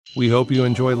We hope you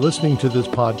enjoy listening to this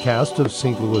podcast of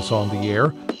St. Louis on the Air,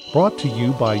 brought to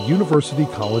you by University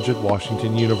College at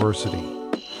Washington University.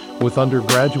 With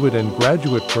undergraduate and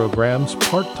graduate programs,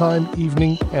 part-time,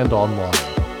 evening, and online.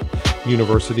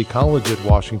 University College at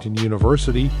Washington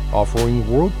University, offering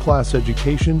world-class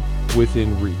education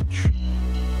within reach.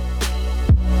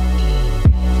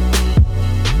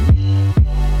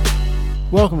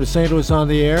 Welcome to St. Louis on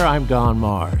the Air. I'm Don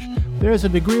Marsh. There's a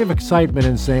degree of excitement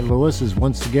in St. Louis as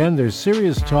once again there's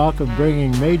serious talk of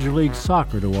bringing Major League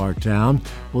Soccer to our town.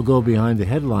 We'll go behind the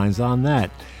headlines on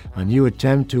that. A new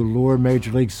attempt to lure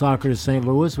Major League Soccer to St.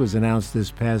 Louis was announced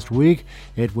this past week.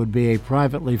 It would be a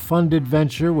privately funded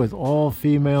venture with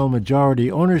all-female majority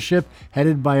ownership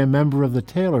headed by a member of the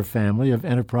Taylor family of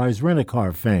Enterprise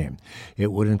Rent-A-Car fame.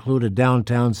 It would include a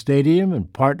downtown stadium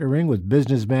and partnering with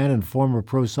businessman and former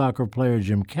pro soccer player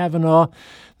Jim Kavanaugh.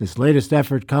 This latest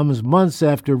effort comes months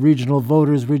after regional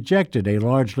voters rejected a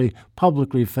largely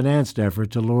publicly financed effort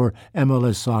to lure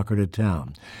MLS soccer to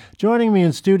town. Joining me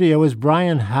in studio is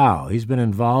Brian Howe. He's been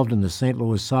involved in the St.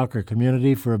 Louis soccer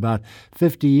community for about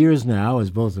 50 years now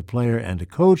as both a player and a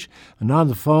coach. And on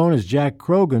the phone is Jack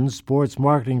Krogan, sports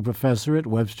marketing professor at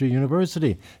Webster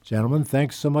University. Gentlemen,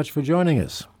 thanks so much for joining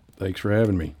us. Thanks for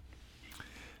having me.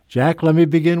 Jack, let me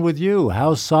begin with you.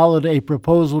 How solid a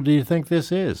proposal do you think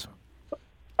this is?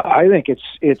 I think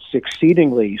it's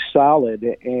exceedingly solid,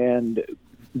 and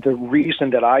the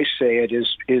reason that I say it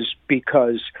is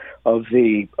because of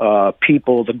the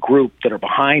people, the group that are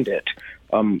behind it.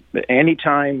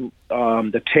 Anytime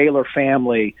the Taylor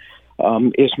family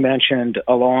is mentioned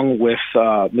along with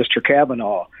Mr.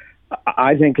 Kavanaugh,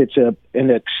 I think it's an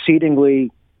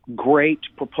exceedingly great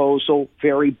proposal,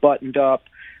 very buttoned up,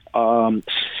 a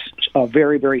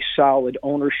very, very solid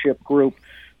ownership group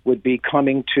would be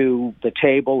coming to the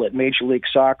table at Major League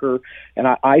Soccer. And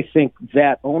I think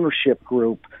that ownership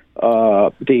group,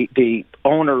 the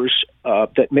owners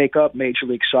that make up Major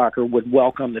League Soccer, would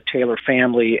welcome the Taylor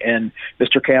family and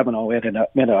Mr. Kavanaugh in a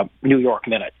New York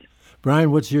minute. Brian,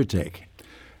 what's your take?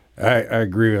 I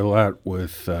agree a lot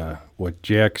with what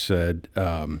Jack said.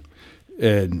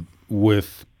 And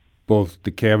with both the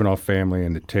Kavanaugh family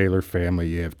and the Taylor family,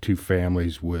 you have two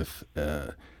families with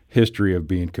history of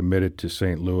being committed to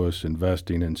St. Louis,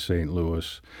 investing in St.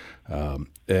 Louis.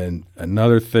 And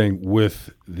another thing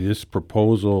with this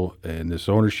proposal and this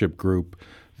ownership group,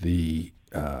 the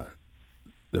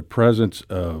presence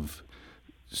of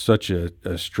such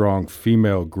a strong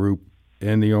female group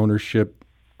in the ownership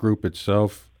group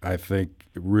itself, I think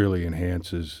really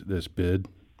enhances this bid.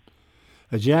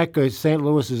 Jack, St.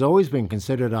 Louis has always been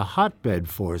considered a hotbed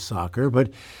for soccer, but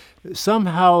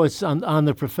somehow it's on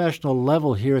the professional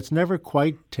level here, it's never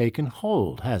quite taken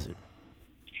hold, has it?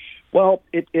 Well,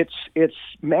 it's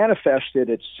manifested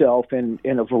itself in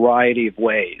a variety of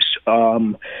ways.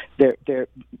 Let's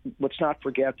not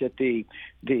forget that the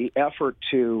effort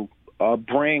to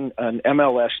bring an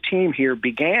MLS team here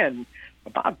began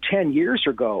about 10 years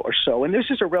ago or so, and this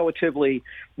is a relatively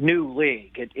new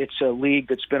league. It's a league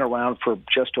that's been around for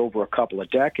just over a couple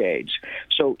of decades.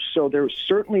 So there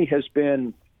certainly has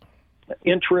been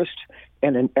interest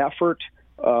and an effort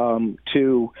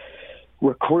to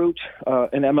recruit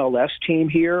an MLS team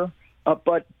here,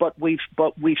 but we've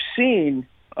seen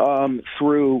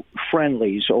through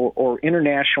friendlies or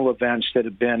international events that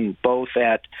have been both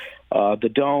at the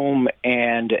Dome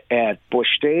and at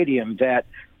Busch Stadium that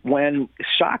when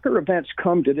soccer events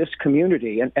come to this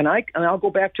community, and I'll go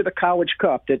back to the College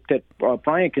Cup that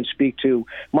Brian can speak to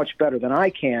much better than I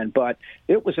can, but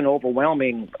it was an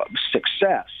overwhelming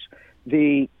success.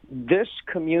 This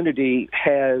community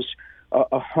has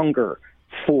a hunger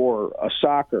for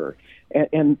soccer,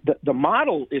 and the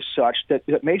model is such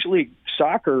that Major League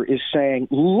Soccer is saying,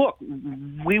 look,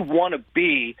 we want to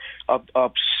be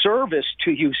of service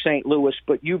to you, St. Louis,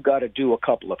 but you've got to do a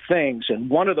couple of things, and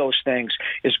one of those things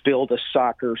is build a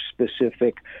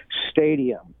soccer-specific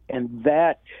stadium, and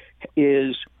that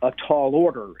is a tall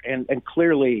order, and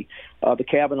clearly the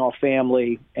Kavanaugh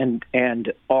family and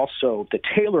also the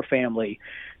Taylor family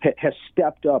has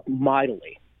stepped up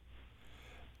mightily.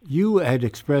 You had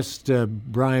expressed,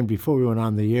 Brian, before we went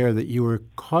on the air, that you were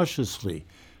cautiously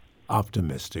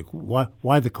optimistic.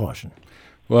 Why the caution?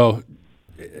 Well,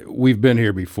 we've been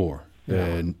here before,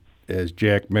 and as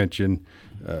Jack mentioned,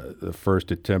 the first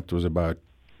attempt was about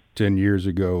 10 years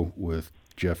ago with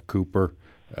Jeff Cooper.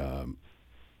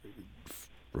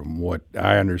 From what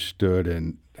I understood,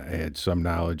 and I had some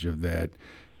knowledge of that,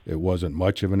 it wasn't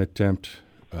much of an attempt,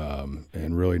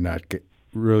 and really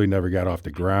never got off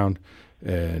the ground.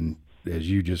 And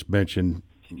as you just mentioned,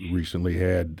 recently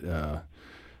had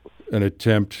an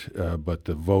attempt, but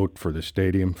the vote for the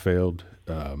stadium failed.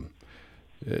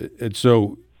 And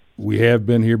so we have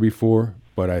been here before,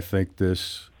 but I think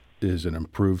this is an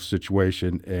improved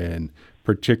situation, and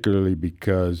particularly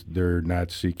because they're not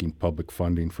seeking public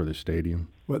funding for the stadium.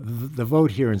 Well, the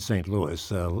vote here in St.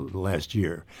 Louis last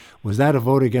year, was that a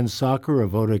vote against soccer or a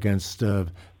vote against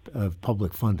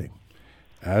public funding?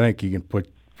 I think you can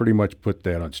pretty much put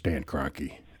that on Stan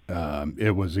Kroenke.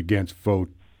 It was against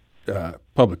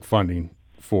public funding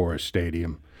for a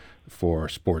stadium for a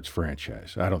sports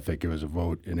franchise. I don't think it was a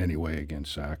vote in any way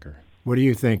against soccer. What do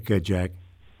you think, Jack?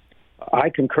 I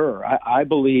concur. I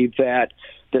believe that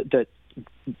the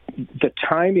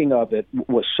timing of it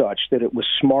was such that it was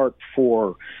smart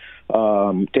for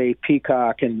Dave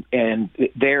Peacock and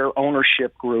their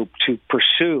ownership group to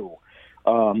pursue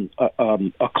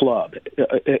a club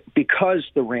because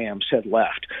the Rams had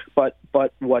left. But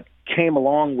what came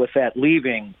along with that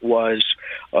leaving was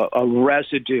a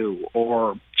residue,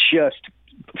 or just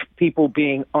people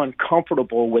being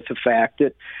uncomfortable with the fact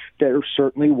that there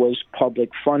certainly was public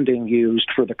funding used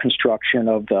for the construction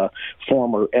of the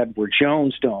former Edward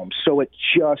Jones Dome. So it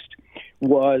just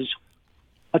was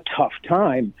a tough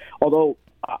time. Although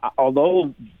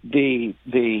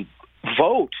the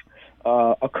vote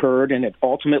occurred and it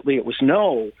was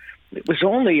no, it was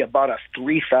only about a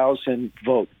 3,000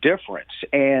 vote difference.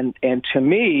 And to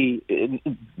me, in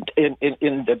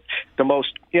the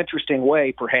most interesting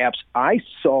way, perhaps, I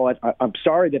saw it. I'm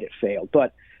sorry that it failed,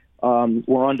 but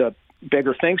we're on to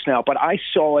bigger things now. But I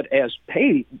saw it as,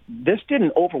 hey, this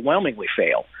didn't overwhelmingly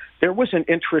fail. There was an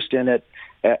interest in it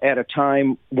at a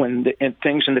time when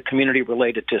things in the community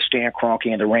related to Stan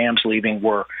Kroenke and the Rams leaving it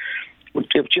was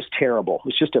just terrible. It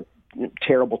was just a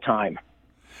terrible time.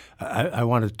 I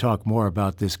want to talk more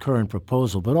about this current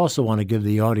proposal, but also want to give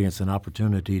the audience an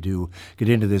opportunity to get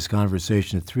into this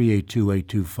conversation at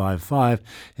 382-8255.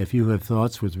 If you have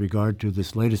thoughts with regard to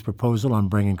this latest proposal on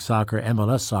bringing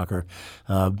MLS soccer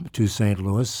to St.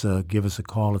 Louis, give us a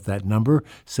call at that number.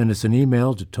 Send us an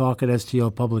email to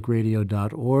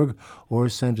talk@stlpublicradio.org or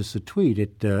send us a tweet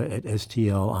at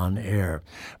STL on air.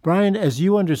 Brian, as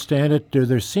you understand it, do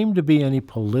there seem to be any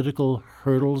political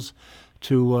hurdles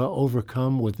to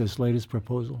overcome with this latest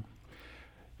proposal?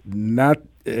 Not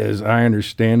as I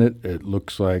understand it. It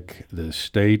looks like the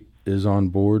state is on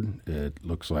board. It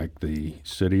looks like the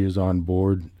city is on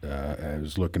board. I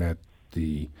was looking at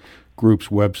the group's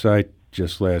website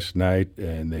just last night,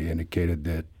 and they indicated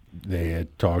that they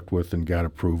had talked with and got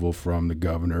approval from the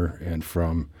governor and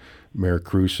from Mayor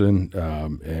Krewson,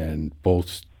 and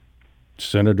both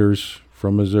senators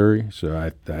from Missouri. So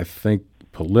I think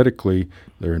politically,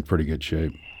 they're in pretty good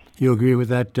shape. You agree with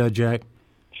that, Jack?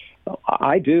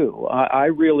 I do. I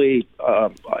really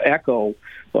echo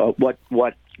what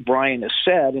Brian has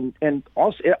said, and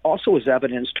also is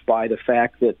evidenced by the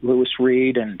fact that Louis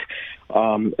Reed and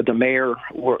the mayor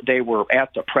were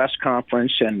at the press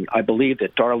conference, and I believe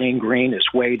that Darlene Green has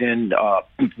weighed in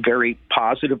very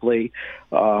positively.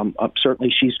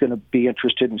 Certainly, she's going to be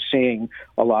interested in seeing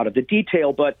a lot of the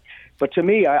detail, but to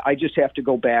me, I just have to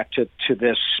go back to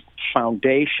this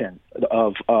foundation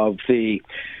of the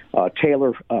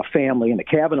Taylor family and the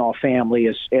Kavanaugh family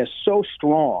is so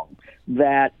strong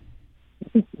that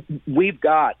we've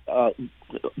got a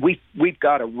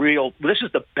real. This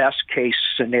is the best case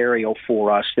scenario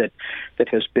for us that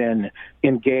has been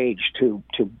engaged to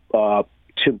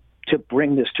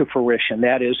bring this to fruition.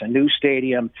 That is a new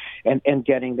stadium and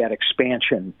getting that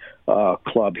expansion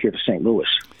club here to St. Louis.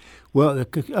 Well,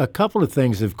 a couple of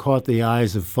things have caught the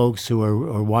eyes of folks who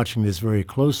are watching this very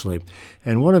closely.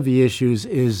 And one of the issues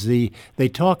is they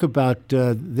talk about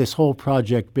this whole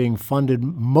project being funded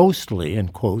mostly, in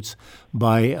quotes,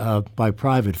 by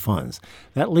private funds.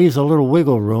 That leaves a little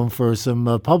wiggle room for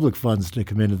some public funds to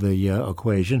come into the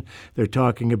equation. They're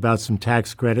talking about some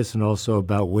tax credits and also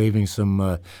about waiving some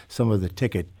of the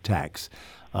ticket tax.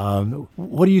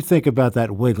 What do you think about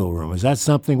that wiggle room? Is that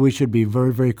something we should be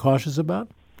very, very cautious about?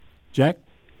 Jack?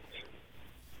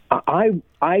 I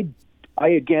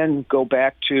again go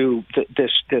back to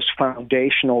this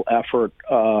foundational effort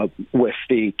with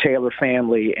the Taylor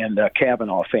family and the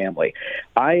Kavanaugh family.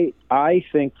 I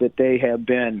think that they have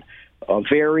been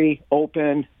very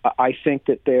open. I think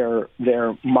that their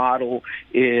model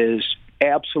is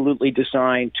absolutely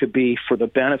designed to be for the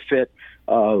benefit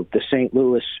of the St.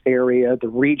 Louis area, the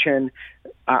region.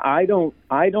 I don't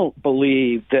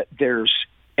believe that there's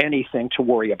anything to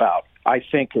worry about. I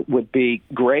think it would be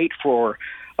great for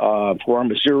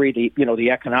Missouri, the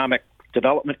Economic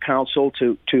Development Council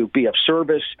to be of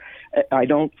service. I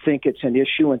don't think it's an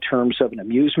issue in terms of an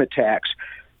amusement tax,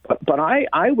 but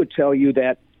I would tell you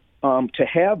that to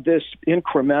have this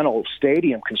incremental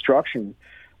stadium construction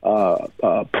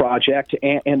project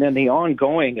and then the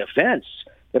ongoing events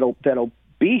that'll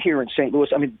be here in St. Louis,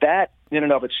 I mean, that in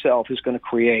and of itself is going to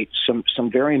create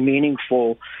some very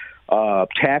meaningful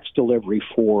tax delivery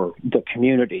for the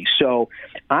community. So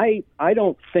I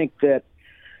don't think that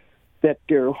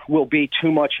there will be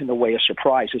too much in the way of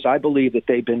surprises. I believe that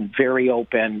they've been very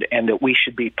open and that we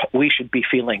should be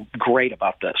feeling great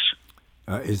about this.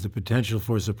 Is the potential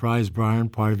for surprise, Brian,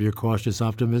 part of your cautious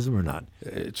optimism or not?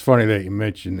 It's funny that you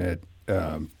mentioned that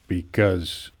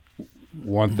because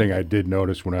one thing I did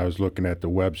notice when I was looking at the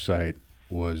website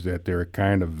was that they're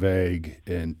kind of vague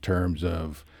in terms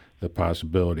of the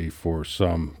possibility for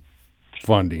some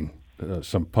funding,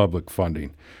 some public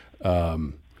funding.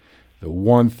 The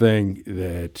one thing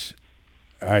that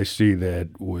I see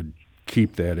that would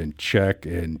keep that in check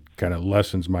and kind of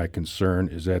lessens my concern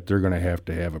is that they're going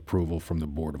to have approval from the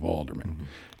Board of Aldermen.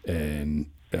 Mm-hmm. And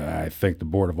I think the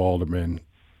Board of Aldermen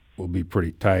will be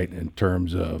pretty tight in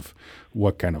terms of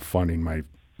what kind of funding might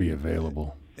be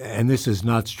available. And this is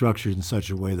not structured in such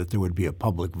a way that there would be a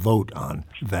public vote on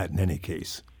that in any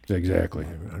case. Exactly.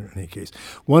 In any case.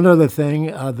 One other thing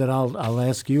that I'll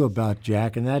ask you about,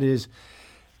 Jack, and that is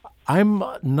I'm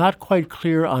not quite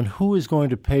clear on who is going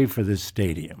to pay for this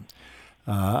stadium.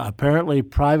 Apparently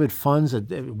private funds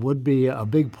it would be a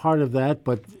big part of that,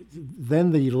 but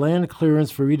then the Land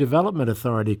Clearance for Redevelopment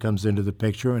Authority comes into the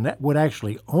picture, and that would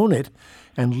actually own it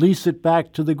and lease it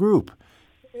back to the group.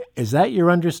 Is that your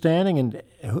understanding? And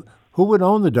who would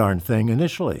own the darn thing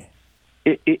initially?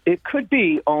 It could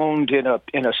be owned in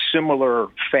a similar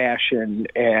fashion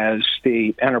as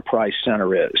the Enterprise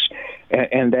Center is,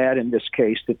 and that in this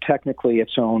case, that technically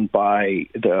it's owned by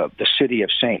the city of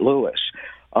St. Louis.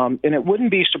 And it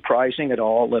wouldn't be surprising at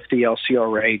all if the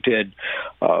LCRA did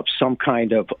some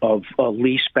kind of a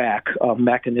leaseback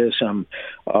mechanism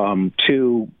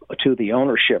to the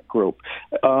ownership group.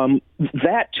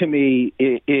 That to me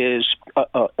is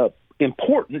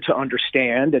important to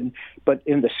understand, but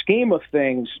in the scheme of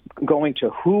things, going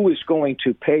to who is going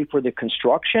to pay for the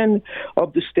construction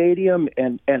of the stadium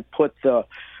and put the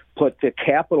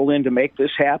capital in to make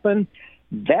this happen,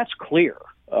 that's clear.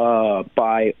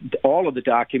 By all of the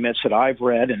documents that I've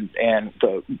read and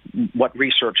what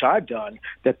research I've done,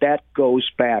 that goes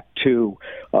back to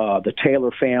the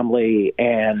Taylor family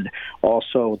and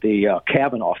also the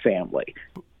Kavanaugh family.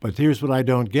 But here's what I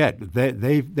don't get: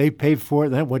 they pay for it,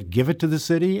 then what? Give it to the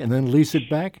city and then lease it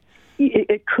back?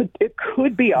 It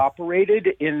could be operated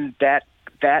in that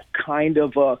kind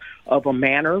of a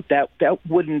manner that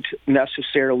wouldn't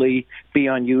necessarily be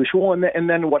unusual. And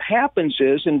then what happens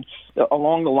is, and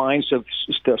along the lines of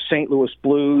the St. Louis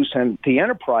Blues and the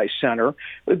Enterprise Center,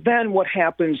 then what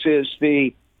happens is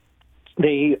the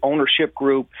ownership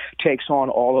group takes on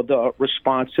all of the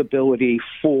responsibility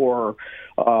for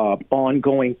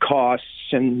ongoing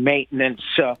costs and maintenance,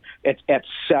 et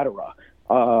cetera.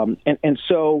 And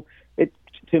so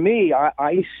to me,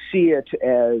 I see it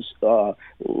as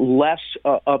less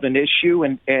of an issue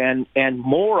and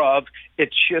more of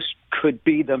it just could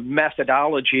be the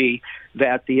methodology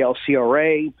that the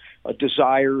LCRA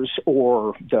desires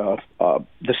or the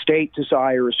state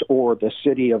desires or the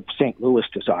city of St. Louis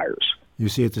desires. You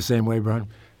see it the same way, Brian?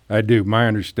 I do. My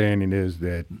understanding is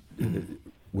that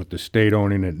with the state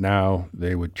owning it now,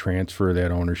 they would transfer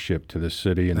that ownership to the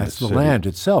city. And that's the land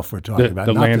itself we're talking about,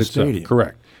 the not land the stadium. Itself,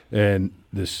 correct. And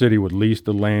the city would lease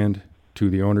the land to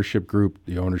the ownership group.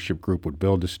 The ownership group would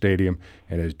build the stadium.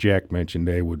 And as Jack mentioned,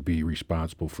 they would be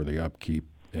responsible for the upkeep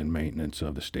and maintenance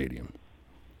of the stadium.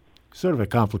 Sort of a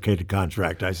complicated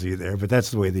contract I see there, but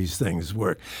that's the way these things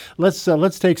work. Let's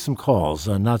take some calls.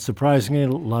 Not surprisingly, a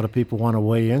lot of people want to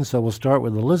weigh in, so we'll start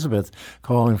with Elizabeth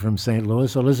calling from St.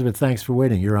 Louis. Elizabeth, thanks for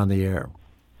waiting. You're on the air.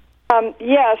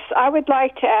 Yes, I would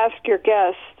like to ask your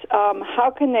guest,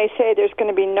 how can they say there's going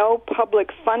to be no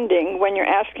public funding when you're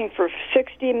asking for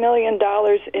 $60 million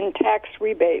in tax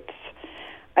rebates?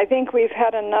 I think we've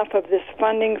had enough of this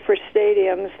funding for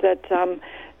stadiums that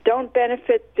don't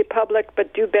benefit the public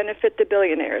but do benefit the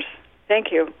billionaires.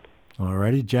 Thank you. All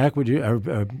righty. Jack, would you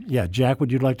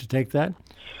like to take that?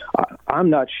 I'm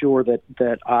not sure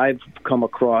that I've come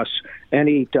across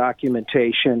any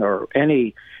documentation or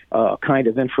any kind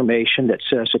of information that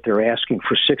says that they're asking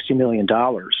for $60 million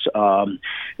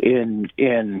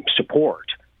in support.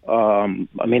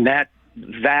 I mean, that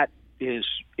is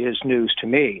news to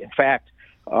me. In fact,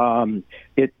 the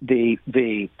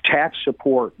tax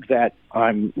support that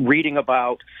I'm reading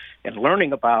about and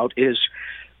learning about is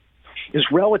is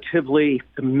relatively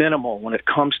minimal when it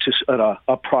comes to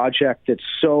a project that's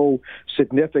so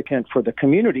significant for the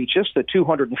community. Just the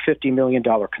 $250 million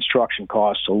construction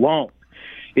costs alone.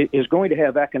 It is going to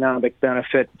have economic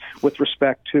benefit with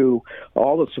respect to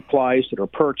all the supplies that are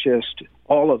purchased,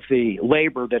 all of the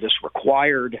labor that is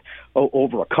required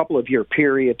over a couple of year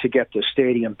period to get the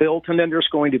stadium built. And then there's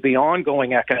going to be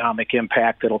ongoing economic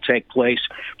impact that'll take place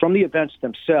from the events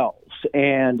themselves.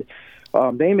 And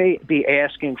they may be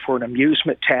asking for an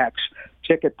amusement tax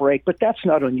ticket break, but that's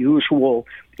not unusual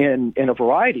in a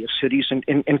variety of cities,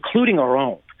 including our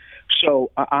own.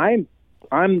 So I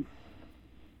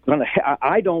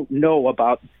don't know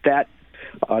about that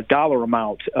dollar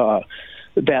amount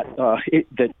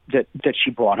that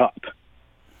she brought up.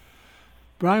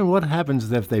 Brian, what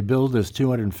happens if they build this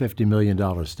 $250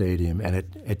 million stadium and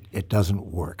it doesn't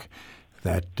work?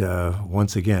 That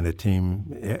once again a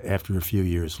team after a few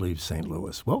years leaves St.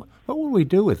 Louis. Well, what will we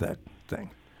do with that thing?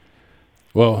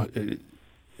 Well,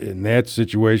 in that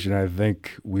situation, I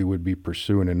think we would be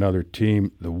pursuing another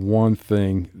team. The one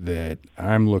thing that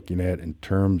I'm looking at in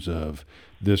terms of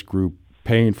this group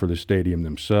paying for the stadium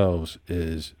themselves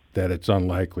is that it's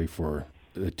unlikely for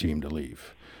the team to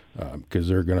leave because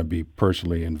they're going to be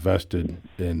personally invested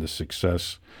in the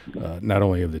success not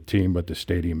only of the team but the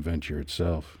stadium venture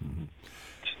itself. Mm-hmm.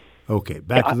 Okay,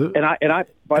 back to the and I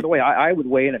by the way, I would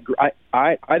weigh in.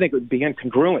 I think it would be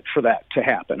incongruent for that to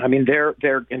happen. I mean, they're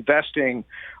investing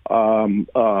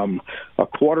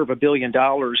 $250 million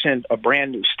in a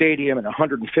brand new stadium, and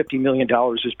 $150 million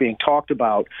is being talked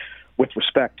about with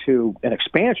respect to an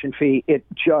expansion fee. It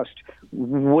just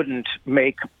wouldn't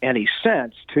make any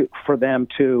sense for them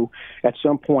to, at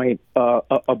some point,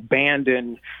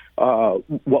 abandon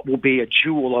what will be a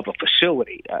jewel of a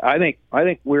facility. I think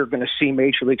we're going to see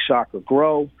Major League Soccer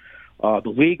grow. The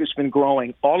league has been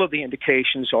growing. All of the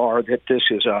indications are that this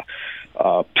is a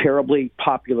terribly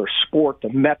popular sport. The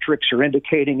metrics are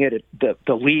indicating it.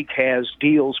 The league has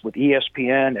deals with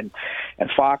ESPN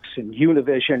and Fox and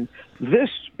Univision. This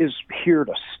is here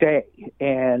to stay,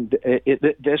 and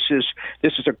this is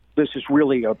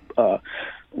really a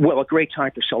great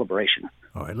time for celebration.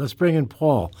 All right, let's bring in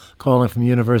Paul, calling from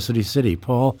University City.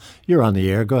 Paul, you're on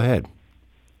the air. Go ahead.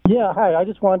 Yeah, hi. I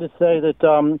just wanted to say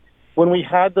that when we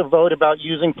had the vote about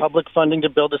using public funding to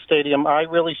build a stadium, I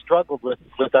really struggled with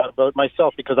that vote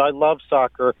myself because I love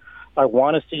soccer. I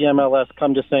want to see MLS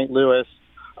come to St. Louis,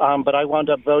 but I wound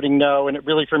up voting no, and it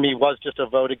really, for me, was just a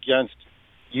vote against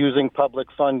using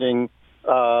public funding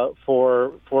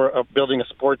for building a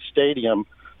sports stadium.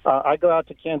 I go out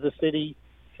to Kansas City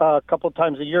a couple of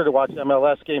times a year to watch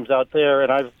MLS games out there,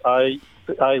 and I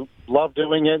love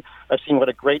doing it. I've seen what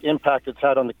a great impact it's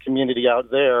had on the community out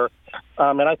there.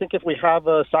 And I think if we have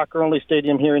a soccer-only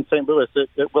stadium here in St. Louis,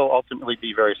 it will ultimately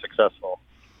be very successful.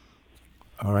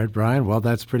 All right, Brian. Well,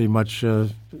 that's pretty much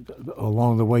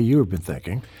along the way you have been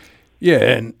thinking. Yeah,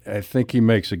 and I think he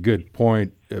makes a good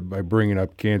point by bringing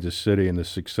up Kansas City and the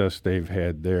success they've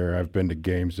had there. I've been to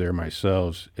games there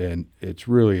myself, and it's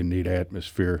really a neat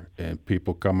atmosphere, and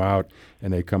people come out,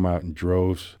 and they come out in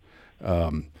droves.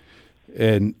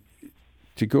 And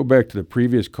to go back to the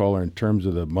previous caller in terms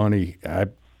of the money,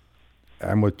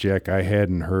 I'm with Jack. I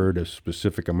hadn't heard a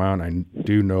specific amount. I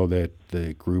do know that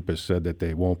the group has said that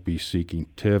they won't be seeking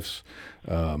TIFs.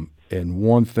 And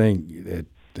one thing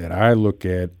that I look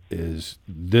at is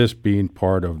this being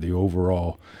part of the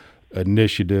overall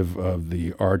initiative of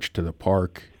the Arch to the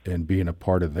Park and being a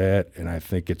part of that. And I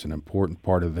think it's an important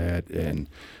part of that. And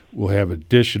we'll have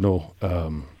additional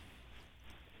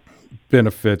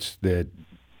benefits that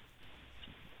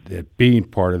being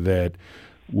part of that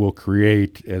will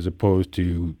create, as opposed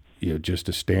to just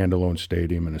a standalone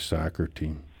stadium and a soccer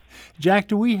team. Jack,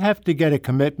 do we have to get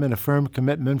a firm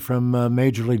commitment from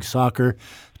Major League Soccer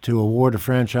to award a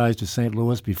franchise to St.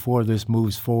 Louis before this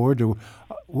moves forward, or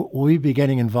will we be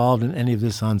getting involved in any of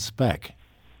this on spec?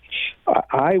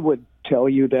 I would tell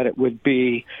you that it would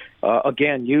be,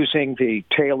 again, using the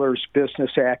Taylor's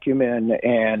business acumen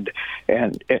and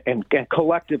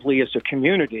collectively as a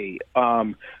community,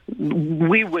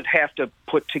 we would have to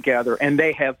put together, and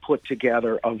they have put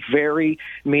together, a very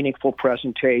meaningful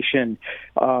presentation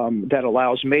that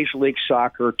allows Major League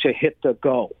Soccer to hit the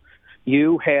go.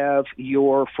 You have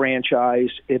your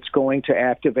franchise. It's going to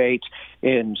activate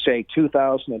in, say,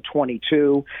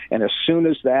 2022. And as soon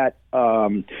as that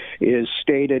is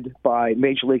stated by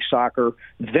Major League Soccer,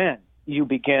 then you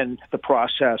begin the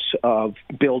process of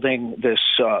building this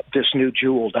new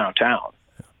jewel downtown.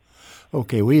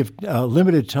 Okay, we have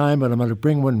limited time, but I'm going to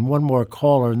bring one more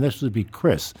caller, and this would be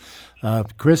Chris.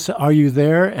 Chris, are you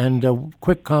there? And a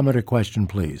quick comment or question,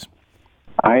 please.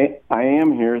 I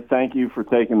am here. Thank you for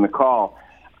taking the call.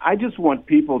 I just want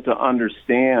people to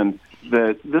understand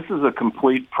that this is a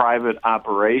complete private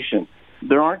operation.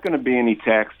 There aren't going to be any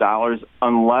tax dollars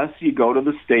unless you go to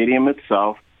the stadium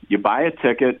itself, you buy a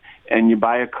ticket, and you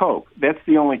buy a Coke. That's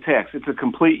the only tax. It's a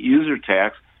complete user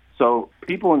tax. So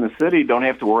people in the city don't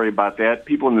have to worry about that.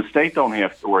 People in the state don't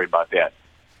have to worry about that.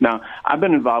 Now, I've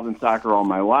been involved in soccer all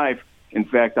my life. In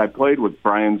fact, I played with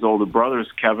Brian's older brothers,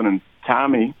 Kevin and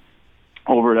Tommy,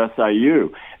 over at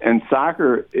SIU. And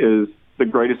soccer is the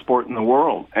greatest sport in the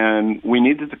world. And we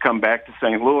needed to come back to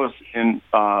St. Louis in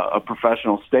a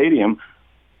professional stadium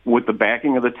with the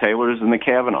backing of the Taylors and the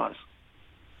Kavanaughs.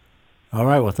 All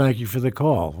right. Well, thank you for the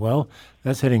call. Well,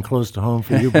 that's hitting close to home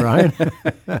for you, Brian.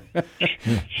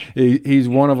 He's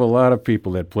one of a lot of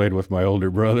people that played with my older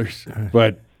brothers,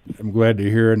 but I'm glad to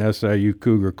hear an SIU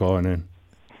Cougar calling in.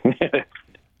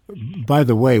 By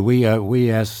the way, we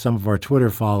asked some of our Twitter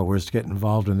followers to get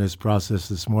involved in this process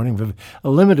this morning. We have a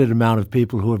limited amount of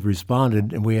people who have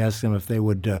responded, and we asked them if they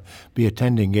would be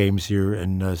attending games here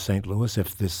in St. Louis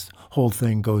if this whole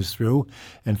thing goes through.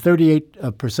 And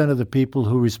 38% of the people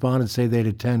who responded say they'd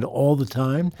attend all the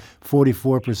time.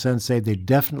 44% say they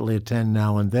definitely attend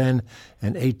now and then,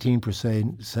 and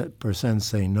 18%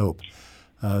 say nope.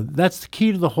 That's the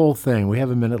key to the whole thing. We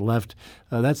have a minute left.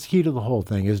 That's the key to the whole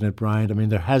thing, isn't it, Brian? I mean,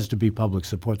 there has to be public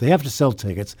support. They have to sell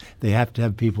tickets. They have to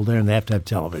have people there, and they have to have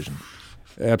television.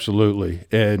 Absolutely.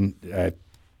 And I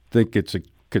think it's a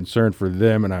concern for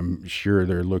them, and I'm sure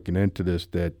they're looking into this,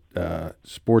 that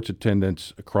sports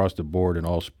attendance across the board in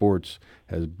all sports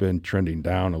has been trending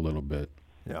down a little bit.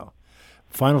 Yeah.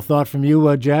 Final thought from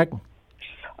you, Jack?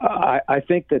 I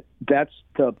think that's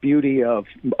the beauty of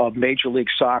Major League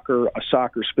Soccer, a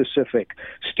soccer-specific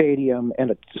stadium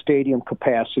and a stadium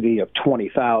capacity of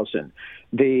 20,000.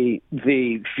 The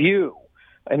view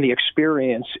and the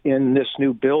experience in this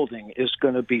new building is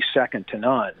going to be second to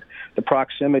none. The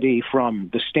proximity from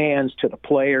the stands to the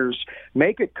players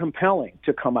make it compelling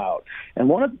to come out. And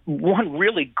one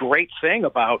really great thing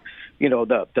about,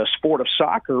 the sport of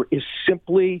soccer is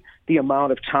simply the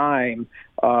amount of time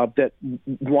that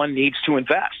one needs to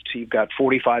invest. You've got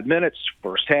 45 minutes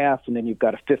first half, and then you've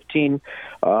got a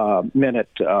 15-minute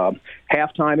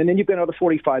halftime, and then you've got another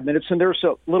 45 minutes, and there's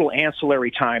a little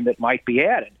ancillary time that might be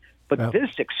added. But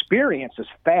this experience is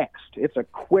fast. It's a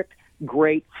quick,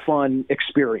 great, fun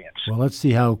experience. Well, let's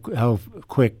see how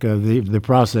quick the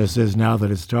process is now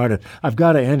that it's started. I've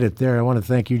got to end it there. I want to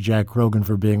thank you, Jack Krogan,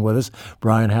 for being with us.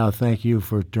 Brian Howe, thank you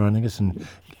for joining us and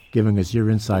giving us your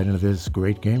insight into this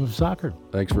great game of soccer.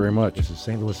 Thanks very much. This is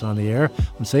St. Louis on the Air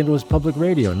on St. Louis Public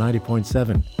Radio,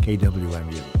 90.7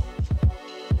 KWMU.